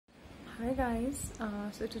Hi guys,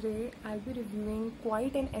 so today I'll be reviewing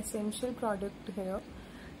quite an essential product here.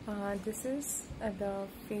 This is the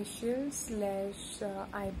facial slash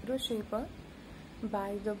eyebrow shaper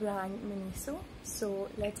by the brand MINISO. So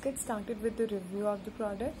let's get started with the review of the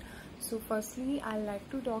product. So firstly, I like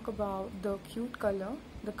to talk about the cute color.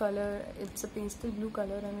 The color, it's a pastel blue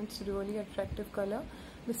color and it's really attractive color.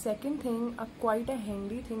 The second thing, quite a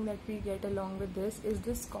handy thing that we get along with this is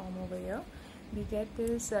this comb over here. We get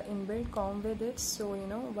this inbuilt comb with it, so you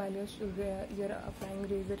know while you're applying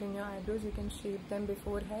razor in your eyebrows, you can shape them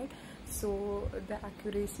beforehand, so the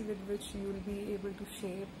accuracy with which you will be able to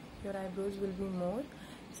shape your eyebrows will be more.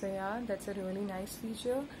 So yeah, that's a really nice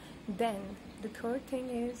feature. Then the third thing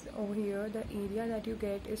is over here, the area that you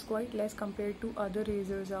get is quite less compared to other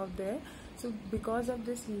razors out there. So because of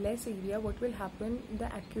this less area, what will happen, the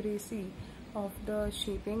accuracy of the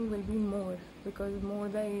shaping will be more, because more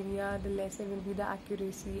the area, the lesser will be the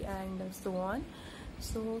accuracy, and so on.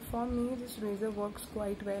 So for me, this razor works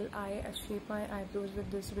quite well. I shape my eyebrows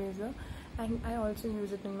with this razor, and I also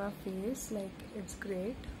use it in my face. Like, it's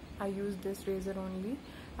great. I use this razor only.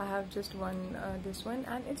 I have just one, this one,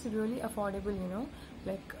 and it's really affordable, you know,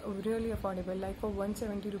 like really affordable. Like for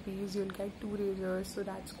 170 rupees you'll get two razors, so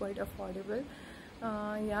that's quite affordable.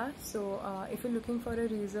 Yeah, so if you're looking for a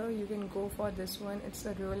razor, you can go for this one. It's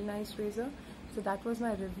a real nice razor. So that was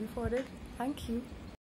my review for it. Thank you.